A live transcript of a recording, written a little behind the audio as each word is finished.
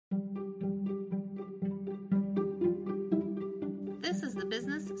This is the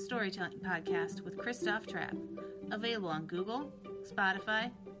Business Storytelling Podcast with Christoph Trapp, available on Google,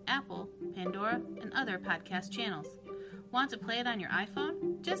 Spotify, Apple, Pandora, and other podcast channels. Want to play it on your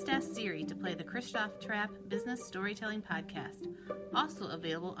iPhone? Just ask Siri to play the Christoph Trapp Business Storytelling Podcast, also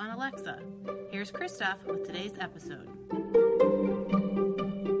available on Alexa. Here's Christoph with today's episode.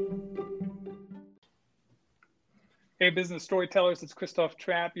 Hey, business storytellers, it's Christoph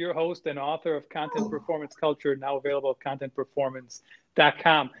Trapp, your host and author of Content Performance Culture, now available at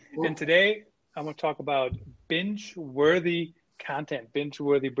contentperformance.com. And today, I'm going to talk about binge-worthy content,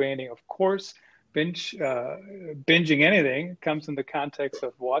 binge-worthy branding. Of course, binging anything comes in the context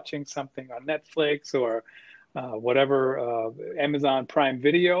of watching something on Netflix or whatever, Amazon Prime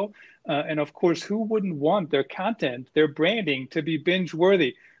Video. And of course, who wouldn't want their content, their branding to be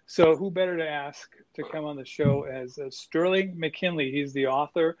binge-worthy? So who better to ask to come on the show as Sterling McKinley. He's the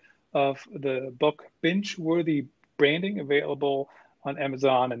author of the book Binge-Worthy Branding, available on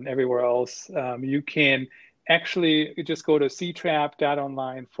Amazon and everywhere else. You can actually just go to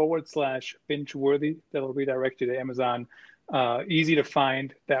ctrap.online/binge-worthy. That'll redirect you to Amazon. Easy to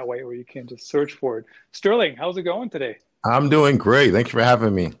find that way, or you can just search for it. Sterling, how's it going today? I'm doing great. Thank you for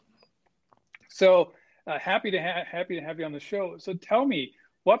having me. So happy to have you on the show. So tell me,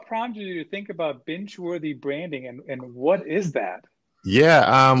 what prompted you to think about binge-worthy branding, and what is that?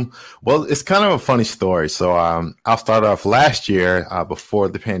 Yeah, well, it's kind of a funny story. So I'll start off last year before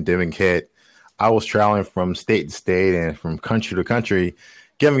the pandemic hit. I was traveling from state to state and from country to country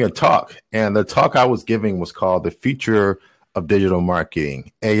giving a talk. And the talk I was giving was called The Future of Digital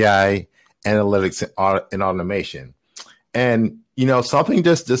Marketing, AI, Analytics, and Automation. And, you know, something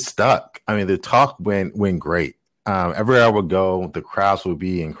just stuck. I mean, the talk went great. Everywhere I would go, the crowds would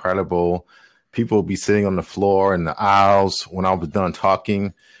be incredible. People would be sitting on the floor in the aisles. When I was done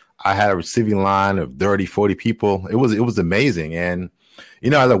talking, I had a receiving line of 30, 40 people. It was amazing. And, you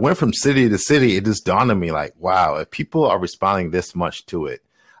know, as I went from city to city, it just dawned on me like, wow, if people are responding this much to it,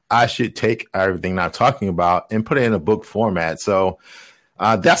 I should take everything I'm talking about and put it in a book format. So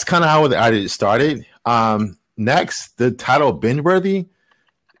that's kind of how the idea started. Next, the title Binge-Worthy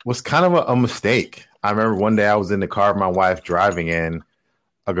was kind of a mistake. I remember one day I was in the car with my wife driving in,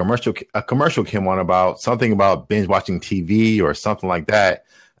 a commercial came on about something about binge watching TV or something like that.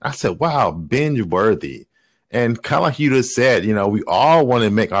 I said, wow, binge worthy. And kind of like you just said, you know, we all want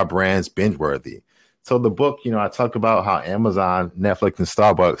to make our brands binge worthy. So the book, you know, I talk about how Amazon, Netflix, and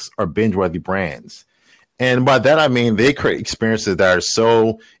Starbucks are binge worthy brands. And by that, I mean, they create experiences that are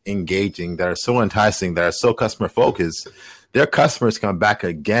so engaging, that are so enticing, that are so customer focused. Their customers come back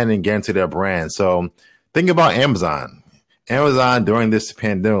again and again to their brand. So think about Amazon. Amazon during this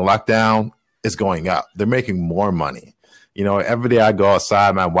pandemic lockdown is going up. They're making more money. You know, every day I go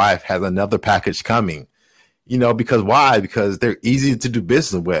outside, my wife has another package coming. You know, because why? Because they're easy to do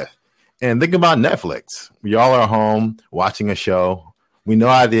business with. And think about Netflix. We all are home watching a show. We know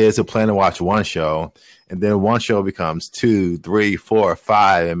how it is to plan to watch one show. And then one show becomes 2, 3, 4,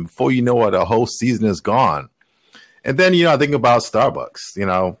 5. And before you know it, a whole season is gone. And then, you know, I think about Starbucks, you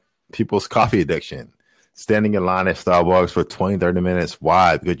know, people's coffee addiction, standing in line at Starbucks for 20, 30 minutes.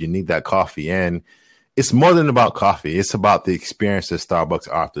 Why? Because you need that coffee. And it's more than about coffee. It's about the experience that Starbucks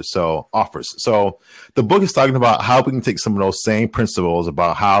offers. So the book is talking about how we can take some of those same principles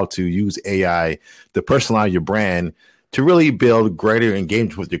about how to use AI to personalize your brand to really build greater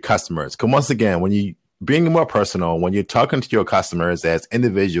engagement with your customers. Because once again, when you bring it more personal, when you're talking to your customers as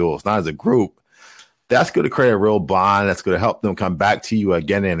individuals, not as a group, that's going to create a real bond. That's going to help them come back to you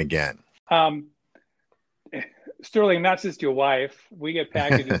again and again. Sterling, not just your wife. We get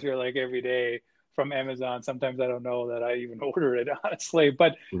packages here like every day from Amazon. Sometimes I don't know that I even order it, honestly.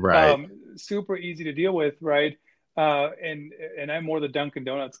 But right. Super easy to deal with, right? And I'm more the Dunkin'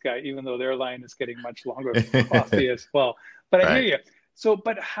 Donuts guy, even though their line is getting much longer for coffee as well. But I hear you. So,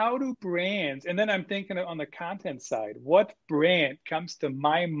 but how do brands, and then I'm thinking on the content side, what brand comes to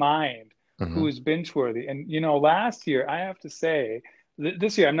my mind who is binge-worthy? And, you know, last year, I have to say,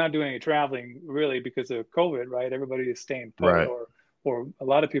 this year I'm not doing any traveling really because of COVID, right? Everybody is staying put, right. or a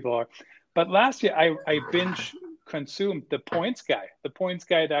lot of people are. But last year I binge consumed the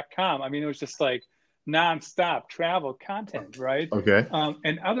pointsguy.com. I mean, it was just like nonstop travel content, right? Okay.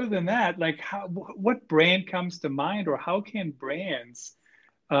 And other than that, like what brand comes to mind, or how can brands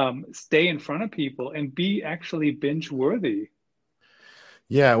stay in front of people and be actually binge-worthy?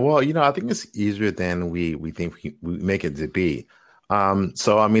 Yeah, well, you know, I think it's easier than we think we make it to be.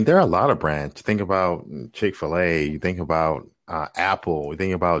 So, I mean, there are a lot of brands. Think about Chick-fil-A, you think about Apple, you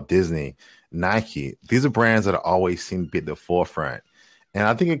think about Disney, Nike. These are brands that always seem to be at the forefront. And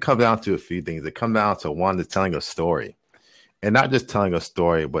I think it comes down to a few things. It comes down to one, that's telling a story. and not just telling a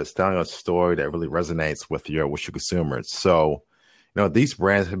story, but it's telling a story that really resonates with your consumers. So, these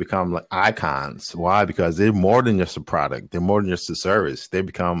brands have become like icons. Why? Because they're more than just a product. They're more than just a service. They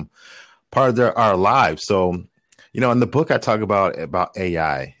become part of our lives. So, in the book, I talk about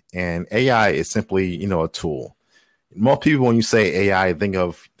AI, and AI is simply, a tool. Most people, when you say AI, think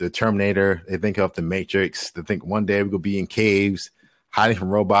of the Terminator, they think of the Matrix, they think one day we're going to be in caves, hiding from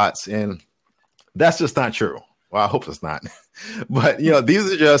robots. And that's just not true. Well, I hope it's not. But,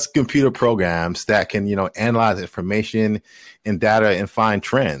 these are just computer programs that can, analyze information and data and find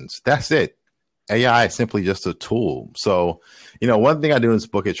trends. That's it. AI is simply just a tool. So, one thing I do in this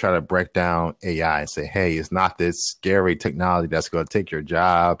book is try to break down AI and say, hey, it's not this scary technology that's going to take your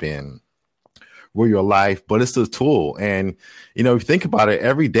job and rule your life, but it's a tool. And, if you think about it,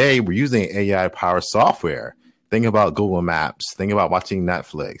 every day we're using AI powered software. Think about Google Maps. Think about watching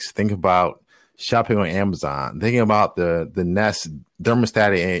Netflix. Think about shopping on Amazon. Thinking about the Nest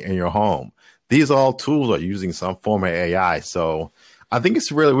thermostat in your home. These all tools are using some form of AI. So I think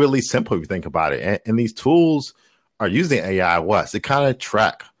it's really, really simple if you think about it. And these tools are using AI to kind of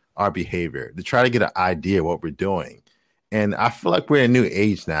track our behavior, to try to get an idea of what we're doing. And I feel like we're in a new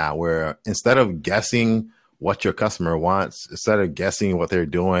age now where instead of guessing what your customer wants, instead of guessing what they're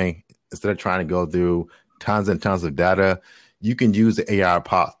doing, instead of trying to go through tons and tons of data, you can use the AI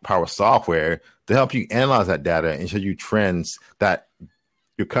power software to help you analyze that data and show you trends that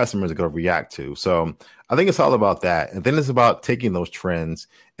your customers are going to react to. So I think it's all about that. And then it's about taking those trends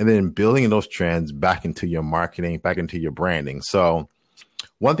and then building those trends back into your marketing, back into your branding. So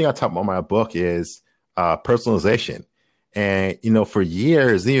one thing I talk about in my book is personalization. And, for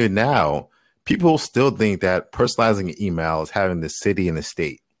years, even now, people still think that personalizing an email is having the city and the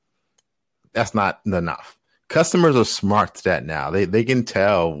state. That's not enough. Customers are smart to that now. They can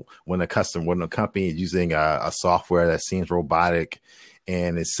tell when a company is using a software that seems robotic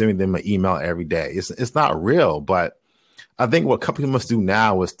and is sending them an email every day. It's not real, but I think what companies must do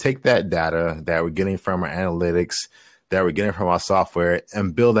now is take that data that we're getting from our analytics, that we're getting from our software,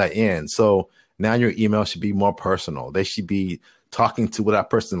 and build that in. So now your email should be more personal. They should be talking to what that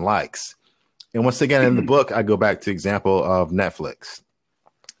person likes. And once again, in the book, I go back to the example of Netflix.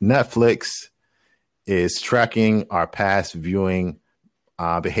 Netflix is tracking our past viewing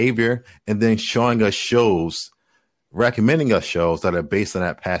behavior and then showing us shows, recommending us shows that are based on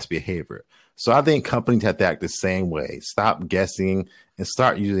that past behavior. So I think companies have to act the same way. Stop guessing and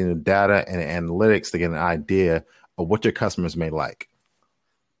start using the data and analytics to get an idea of what your customers may like.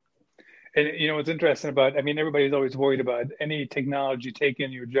 And what's interesting about, everybody's always worried about any technology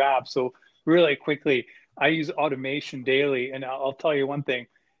taking your job. So really quickly, I use automation daily. And I'll tell you one thing.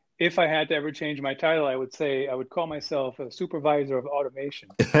 If I had to ever change my title, I would call myself a supervisor of automation.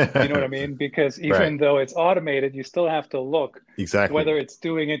 You know what I mean? Because even though it's automated, you still have to look exactly whether it's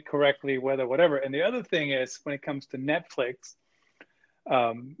doing it correctly, whatever. And the other thing is when it comes to Netflix,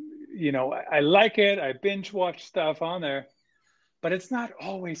 I like it. I binge watch stuff on there, but it's not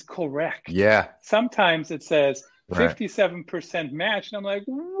always correct. Yeah. Sometimes it says 57% match. And I'm like,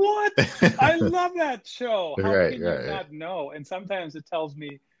 what? I love that show. How can you not know? And sometimes it tells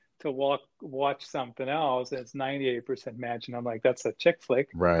me to watch something else. It's 98% match. And I'm like, that's a chick flick.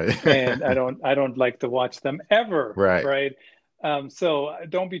 Right. And I don't like to watch them ever. Right. So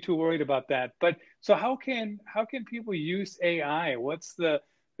don't be too worried about that. But so how can people use AI? What's the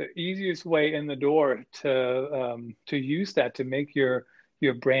easiest way in the door to use that to make your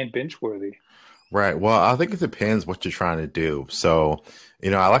brand binge worthy? Right. Well, I think it depends what you're trying to do. So,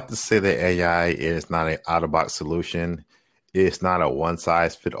 I like to say that AI is not an out-of-box solution. It's not a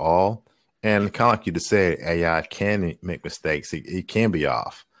one-size-fit-all. And kind of like you just said, AI can make mistakes. It can be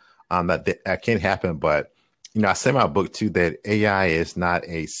off. That can happen. But, I say in my book, too, that AI is not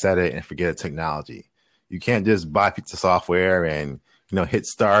a set-it-and-forget-it technology. You can't just buy a piece of software and hit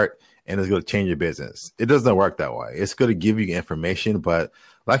start and it's going to change your business. It doesn't work that way. It's going to give you information, but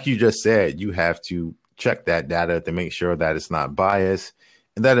like you just said, you have to check that data to make sure that it's not biased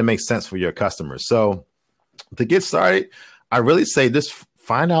and that it makes sense for your customers. So to get started, I really say just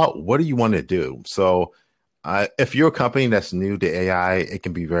find out what do you want to do. So if you're a company that's new to AI, it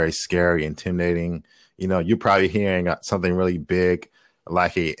can be very scary, intimidating. You're probably hearing something really big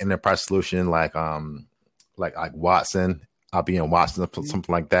like a enterprise solution like Watson. I'll be in Watson,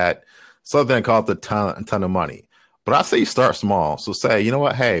 something like that. Something called a ton of money. But I say you start small. So say, you know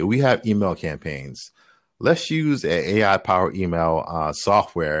what? Hey, we have email campaigns. Let's use an AI-powered email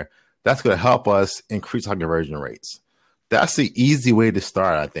software that's going to help us increase our conversion rates. That's the easy way to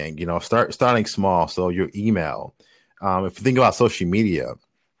start, I think. Starting small. So your email. If you think about social media,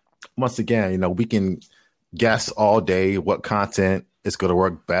 once again, we can guess all day what content is going to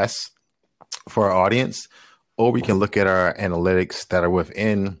work best for our audience, or we can look at our analytics that are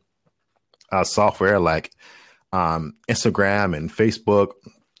within software like Instagram and Facebook,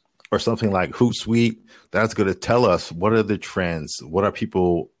 or something like Hootsuite. That's going to tell us what are the trends, what are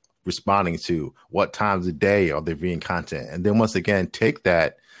people responding to, what times of day are they viewing content, and then once again take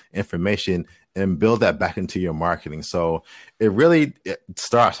that information and build that back into your marketing. So it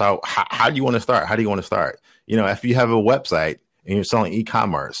starts out. How do you want to start? How do you want to start? If you have a website and you're selling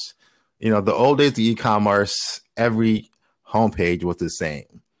e-commerce, the old days of e-commerce, every homepage was the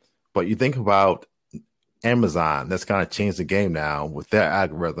same. But you think about Amazon, that's kind of changed the game now with their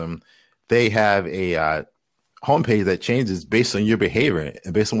algorithm. They have a homepage that changes based on your behavior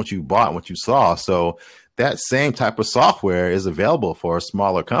and based on what you bought and what you saw. So that same type of software is available for a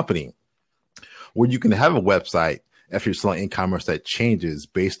smaller company where you can have a website if you're selling e-commerce that changes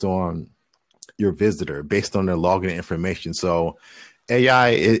based on your visitor, based on their login information. So AI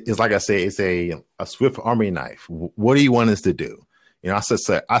is like I say, it's a swift army knife. What do you want us to do? I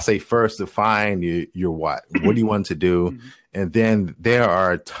say first define your what. What do you want to do? And then there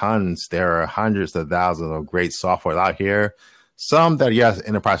are hundreds of thousands of great software out here. Some that, yes,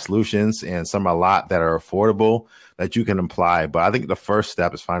 enterprise solutions, and some a lot that are affordable that you can apply. But I think the first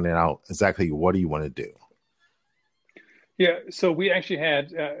step is finding out exactly what do you want to do. Yeah, so we actually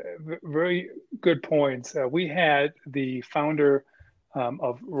had very good points. We had the founder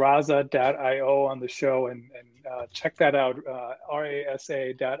of Rasa.io on the show, and check that out,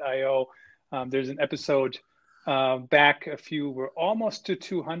 rasa.io. There's an episode back we're almost to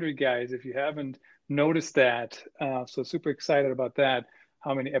 200 guys, if you haven't noticed that. So super excited about that,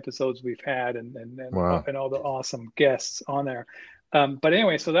 how many episodes we've had and Wow. and all the awesome guests on there. But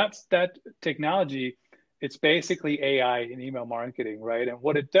anyway, so that's that technology. It's basically AI in email marketing, right? And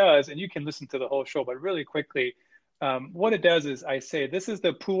what it does, and you can listen to the whole show, but really quickly, what it does is I say, this is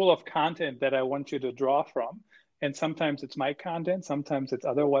the pool of content that I want you to draw from. And sometimes it's my content, sometimes it's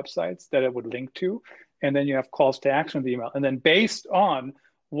other websites that it would link to. And then you have calls to action in the email. And then based on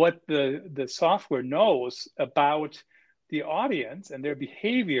what the software knows about the audience and their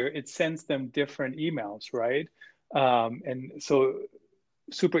behavior, it sends them different emails, right? And so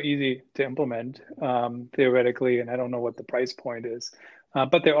super easy to implement theoretically, and I don't know what the price point is,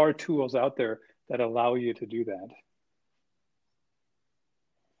 but there are tools out there that allow you to do that.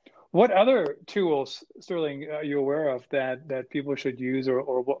 What other tools, Sterling, are you aware of that people should use,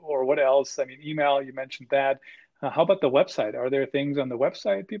 or what else? I mean, email, you mentioned that. How about the website? Are there things on the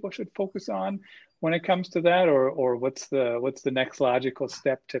website people should focus on when it comes to that, or what's the next logical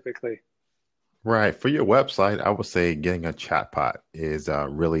step typically? Right. For your website, I would say getting a chatbot is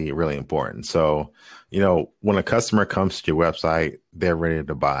really, really important. So, when a customer comes to your website, they're ready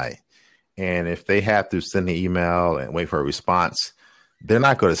to buy. And if they have to send an email and wait for a response, they're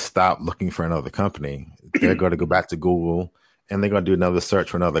not going to stop looking for another company. They're going to go back to Google and they're going to do another search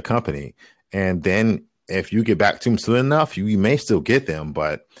for another company. And then if you get back to them soon enough, you may still get them.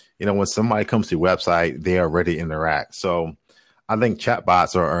 But, when somebody comes to your website, they are ready to interact. So I think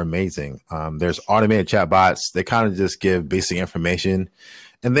chatbots are amazing. There's automated chatbots. They kind of just give basic information.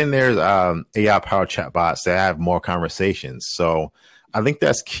 And then there's AI-powered chatbots that have more conversations. So I think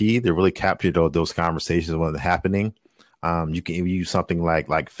that's key to really capture those conversations when they're happening. You can even use something like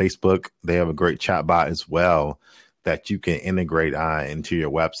Facebook. They have a great chatbot as well that you can integrate into your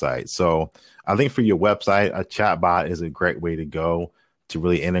website. So I think for your website, a chatbot is a great way to go to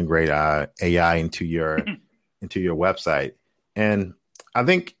really integrate AI into your website. And I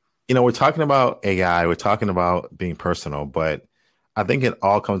think, we're talking about AI, we're talking about being personal, but I think it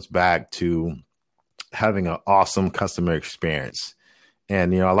all comes back to having an awesome customer experience.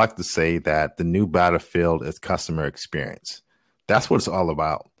 And, I like to say that the new battlefield is customer experience. That's what it's all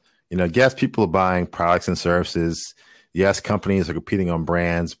about. Yes, people are buying products and services. Yes, companies are competing on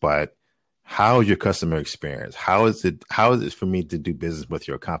brands, but how is your customer experience? How is it for me to do business with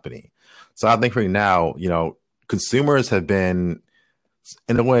your company? So I think right now, consumers have been,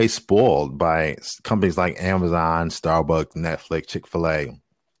 in a way, spoiled by companies like Amazon, Starbucks, Netflix, Chick-fil-A.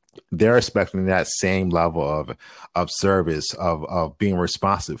 They're expecting that same level of service, of being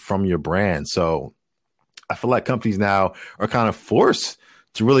responsive from your brand. So I feel like companies now are kind of forced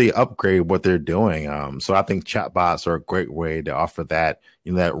to really upgrade what they're doing. So I think chatbots are a great way to offer that,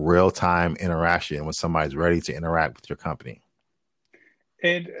 that real-time interaction when somebody's ready to interact with your company.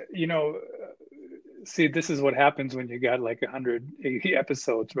 And, see, this is what happens when you got like 180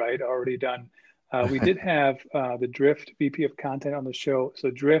 episodes, right? Already done. We did have the Drift VP of content on the show.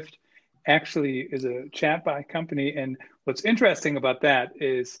 So Drift actually is a chatbot company. And what's interesting about that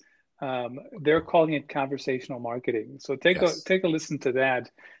is They're calling it conversational marketing. So Yes, take a listen to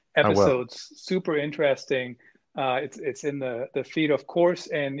that I will. episode. It's super interesting. It's in the feed, of course,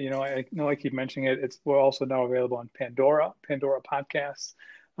 and I know I keep mentioning it. We're also now available on Pandora Podcasts,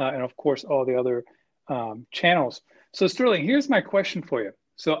 and of course all the other channels. So Sterling, here's my question for you.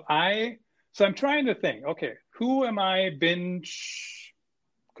 I'm trying to think. Okay, who am I binge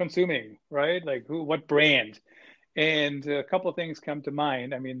consuming? Right, like what brand? And a couple of things come to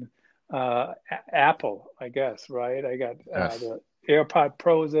mind. I mean, Apple, I guess, right? I got Yes, the AirPod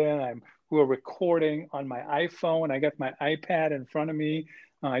Pros in. We're recording on my iPhone. I got my iPad in front of me.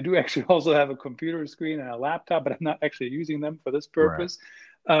 I do actually also have a computer screen and a laptop, but I'm not actually using them for this right. purpose.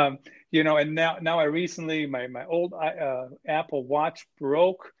 Um, and now I recently my old Apple Watch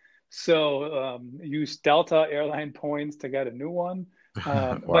broke, so used Delta airline points to get a new one.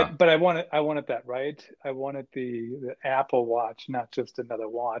 Wow. But I wanted that, right. I wanted the Apple Watch, not just another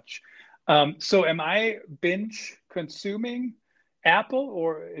watch. So am I binge consuming Apple,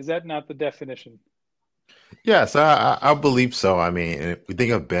 or is that not the definition? Yes, I believe so. I mean, if we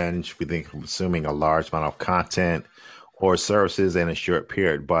think of binge, we think of consuming a large amount of content or services in a short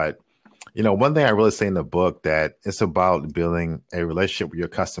period. But one thing I really say in the book that it's about building a relationship with your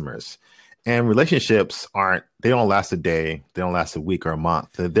customers. And relationships they don't last a day, they don't last a week or a month.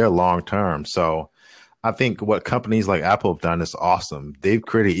 They're long term. So I think what companies like Apple have done is awesome. They've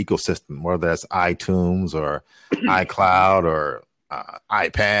created an ecosystem, whether that's iTunes or iCloud or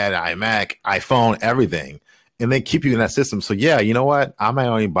iPad, iMac, iPhone, everything. And they keep you in that system. So yeah, you know what? I might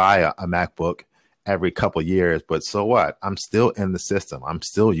only buy a MacBook every couple of years, but so what? I'm still in the system. I'm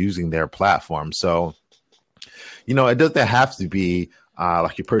still using their platform. So, it doesn't have to be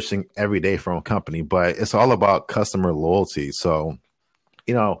like you're purchasing every day from a company, but it's all about customer loyalty. So,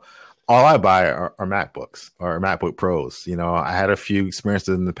 you know, all I buy are MacBooks or MacBook Pros. I had a few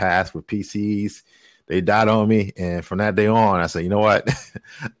experiences in the past with PCs. They died on me, and from that day on, I said, you know what,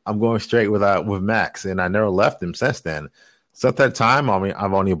 I'm going straight with Macs, and I never left them since then. So at that time, I mean,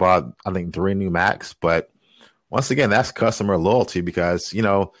 I've only bought I think 3 new Macs, but once again, that's customer loyalty because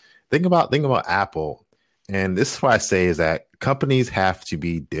think about Apple, and this is what I say is that companies have to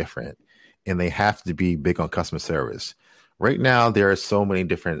be different, and they have to be big on customer service. Right now, there are so many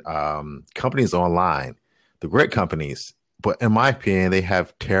different companies online, the great companies, but in my opinion, they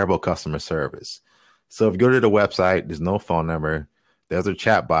have terrible customer service. So if you go to the website, there's no phone number, there's a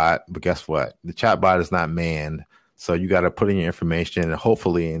chat bot, but guess what? The chat bot is not manned. So you got to put in your information, and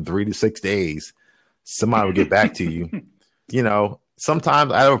hopefully in 3 to 6 days, somebody will get back to you.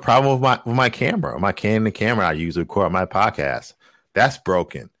 Sometimes I have a problem with my camera, my Canon camera I use to record my podcast. That's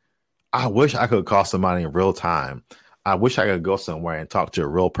broken. I wish I could call somebody in real time. I wish I could go somewhere and talk to a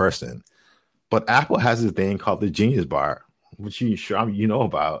real person. But Apple has this thing called the Genius Bar, which you know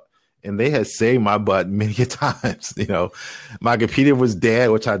about, and they had saved my butt many times. My computer was dead,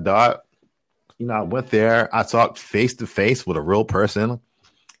 which I thought. I went there. I talked face to face with a real person.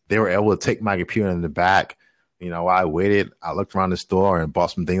 They were able to take my computer in the back. While I waited, I looked around the store and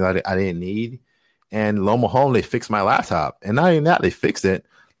bought some things I didn't need. And lo and behold, they fixed my laptop. And not even that, they fixed it.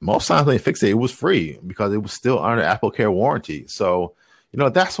 Most times they fixed it, it was free because it was still under Apple Care warranty. So,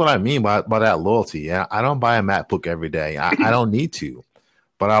 that's what I mean by that loyalty. Yeah, I don't buy a MacBook every day. I don't need to,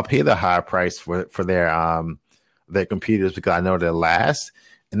 but I'll pay the higher price for their computers because I know they'll last.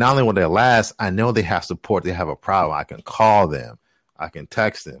 And not only will they last, I know they have support. They have a problem. I can call them. I can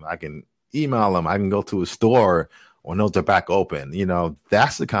text them. I can email them. I can go to a store or know they're back open.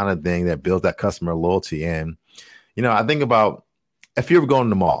 That's the kind of thing that builds that customer loyalty. And, I think about if you ever go in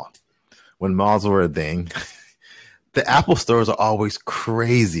the mall, when malls were a thing, the Apple stores are always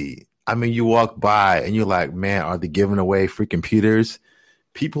crazy. I mean, you walk by and you're like, man, are they giving away free computers?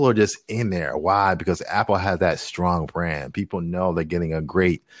 People are just in there. Why? Because Apple has that strong brand. People know they're getting a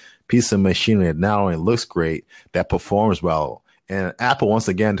great piece of machinery that not only looks great, that performs well. And Apple, once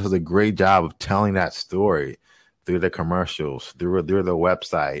again, does a great job of telling that story through their commercials, through their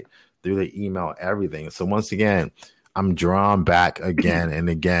website, through their email, everything. So once again, I'm drawn back again and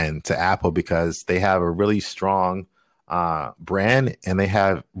again to Apple because they have a really strong brand and they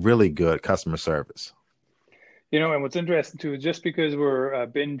have really good customer service. And what's interesting too is just because we're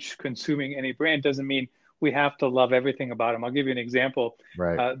binge consuming any brand doesn't mean we have to love everything about them. I'll give you an example.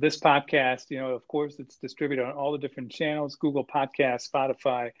 Right. This podcast, of course, it's distributed on all the different channels: Google Podcasts,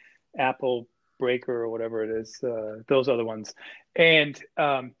 Spotify, Apple Breaker, or whatever it is, those other ones. And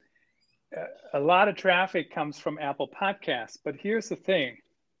a lot of traffic comes from Apple Podcasts. But here's the thing: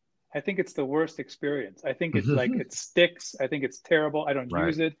 I think it's the worst experience. I think it sticks. I think it's terrible. I don't Right.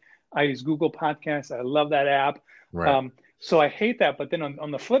 use it. I use Google Podcasts. I love that app. Right. So I hate that. But then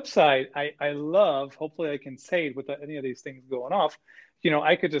on the flip side, I love, hopefully I can say it without any of these things going off,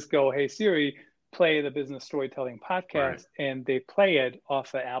 I could just go, hey, Siri, play the business storytelling Right. podcast, and they play it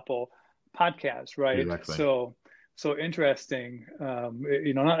off of Apple Podcasts, right? Exactly. So interesting.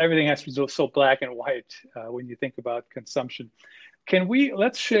 Not everything has to be so black and white when you think about consumption.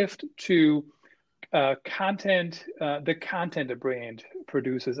 Let's shift to content, the content a brand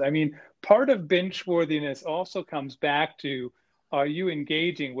produces. I mean, part of binge worthiness also comes back to, are you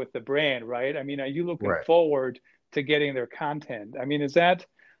engaging with the brand, right? I mean, are you looking Right. forward to getting their content? I mean, is that,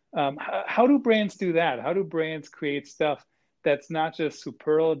 how do brands do that? How do brands create stuff that's not just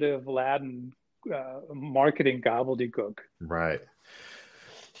superlative Latin marketing gobbledygook? Right.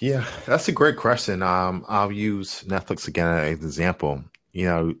 Yeah, that's a great question. I'll use Netflix again as an example.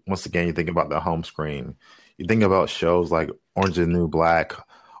 Once again, you think about the home screen. You think about shows like Orange is the New Black,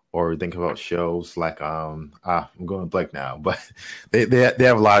 or you think about shows like I'm going blank now, but they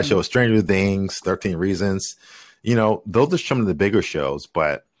have a lot of shows. Stranger Things, 13 Reasons. Those are some of the bigger shows.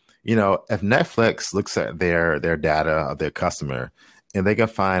 But if Netflix looks at their data of their customer, and they can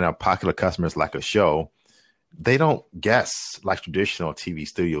find a popular customers like a show, they don't guess like traditional TV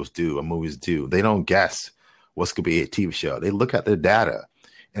studios do or movies do. They don't guess what's going to be a TV show. They look at the data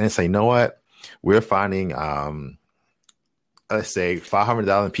and they say, you know what? We're finding, let's say,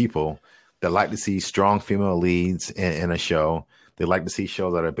 500,000 people that like to see strong female leads in a show. They like to see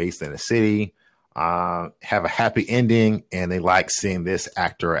shows that are based in a city, have a happy ending, and they like seeing this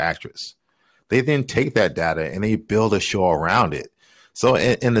actor or actress. They then take that data and they build a show around it. So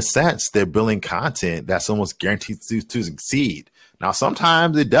in a sense, they're building content that's almost guaranteed to succeed. Now,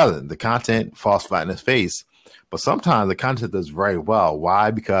 sometimes it doesn't. The content falls flat in its face, but sometimes the content does very well.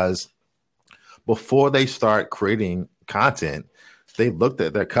 Why? Because before they start creating content, they looked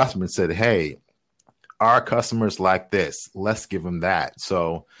at their customer and said, hey, our customers like this. Let's give them that.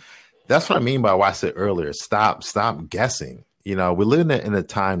 So that's what I mean by what I said earlier. Stop guessing. We're living in a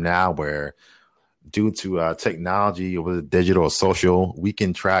time now where, due to technology, with digital or social, we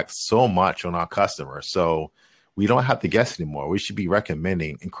can track so much on our customers. So we don't have to guess anymore. We should be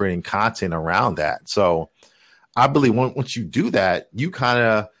recommending and creating content around that. So I believe once you do that, you kind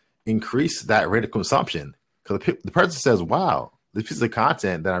of increase that rate of consumption, because the person says, wow, this piece of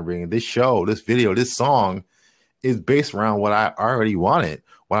content that I'm bringing, this show, this video, this song is based around what I already wanted,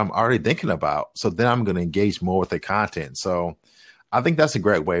 what I'm already thinking about. So then I'm going to engage more with the content. So I think that's a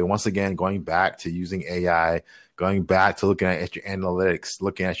great way. Once again, going back to using AI, going back to looking at your analytics,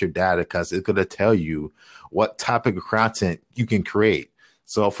 looking at your data, because it's going to tell you what type of content you can create.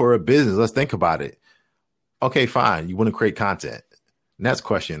 So for a business, let's think about it. Okay, fine. You want to create content. Next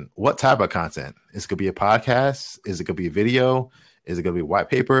question, what type of content? Is it going to be a podcast? Is it going to be a video? Is it going to be a white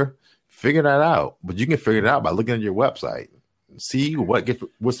paper? Figure that out. But you can figure it out by looking at your website. See what gets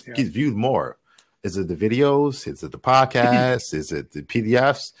viewed more. Is it the videos? Is it the podcasts? Is it the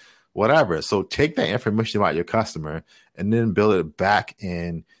PDFs? Whatever. So take that information about your customer and then build it back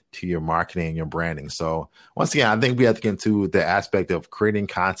into your marketing, your branding. So once again, I think we have to get into the aspect of creating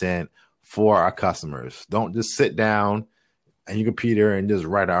content for our customers. Don't just sit down and your computer and just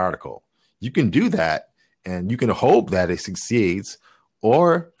write an article. You can do that and you can hope that it succeeds,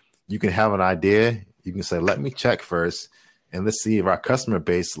 or you can have an idea. You can say, let me check first and let's see if our customer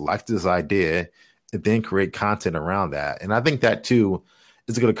base likes this idea, and then create content around that. And I think that too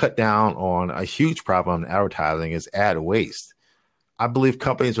is going to cut down on a huge problem in advertising, is ad waste. I believe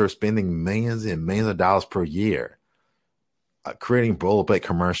companies are spending millions and millions of dollars per year creating boilerplate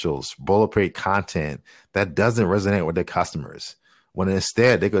commercials, boilerplate content that doesn't resonate with their customers, when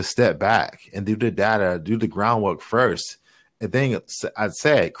instead they could step back and do the data, do the groundwork first, and then I'd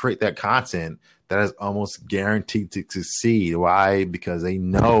say create that content that is almost guaranteed to succeed. Why? Because they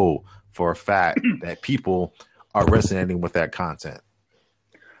know for a fact that people are resonating with that content.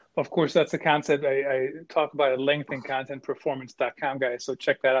 Of course, that's a concept I talk about at length in contentperformance.com, guys. So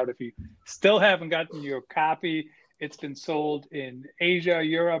check that out. If you still haven't gotten your copy, it's been sold in Asia,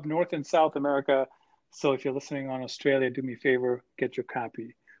 Europe, North and South America. So if you're listening on Australia, do me a favor, get your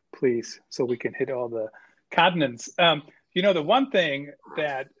copy, please, so we can hit all the continents. The one thing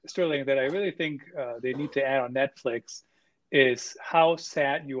that, Sterling, that I really think they need to add on Netflix is how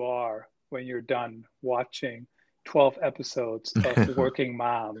sad you are when you're done watching 12 episodes of Working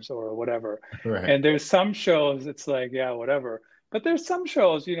Moms or whatever. Right. And there's some shows, it's like, yeah, whatever. But there's some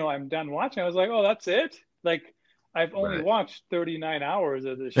shows, I'm done watching. I was like, oh, that's it? Like, I've only watched 39 hours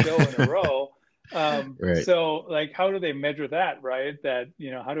of the show in a row. Right. So, like, how do they measure that, right? That,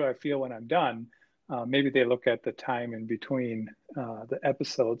 how do I feel when I'm done? Maybe they look at the time in between the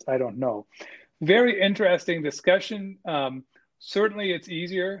episodes. I don't know. very interesting discussion. Certainly, it's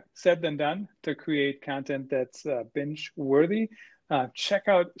easier said than done to create content that's binge worthy. Check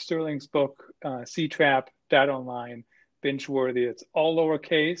out Sterling's book, ctrap.online, binge worthy. It's all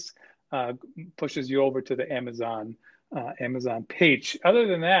lowercase, pushes you over to the Amazon page. Other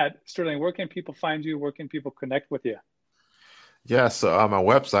than that, Sterling, where can people find you? Where can people connect with you? Yeah, so my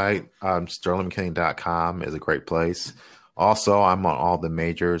website, sterlingmckinley.com, is a great place. Also, I'm on all the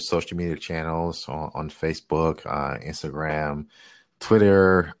major social media channels on Facebook, Instagram,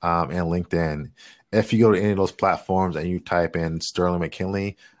 Twitter, and LinkedIn. If you go to any of those platforms and you type in Sterling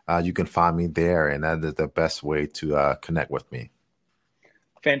McKinley, you can find me there, and that is the best way to connect with me.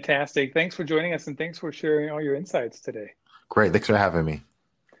 Fantastic. Thanks for joining us, and thanks for sharing all your insights today. Great. Thanks for having me.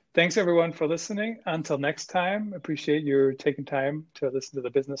 Thanks, everyone, for listening. Until next time, appreciate your taking time to listen to the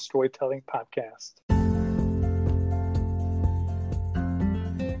Business Storytelling Podcast.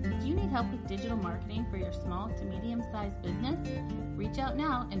 Do you need help with digital marketing for your small to medium-sized business? Reach out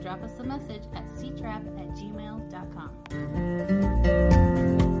now and drop us a message at ctrap@gmail.com.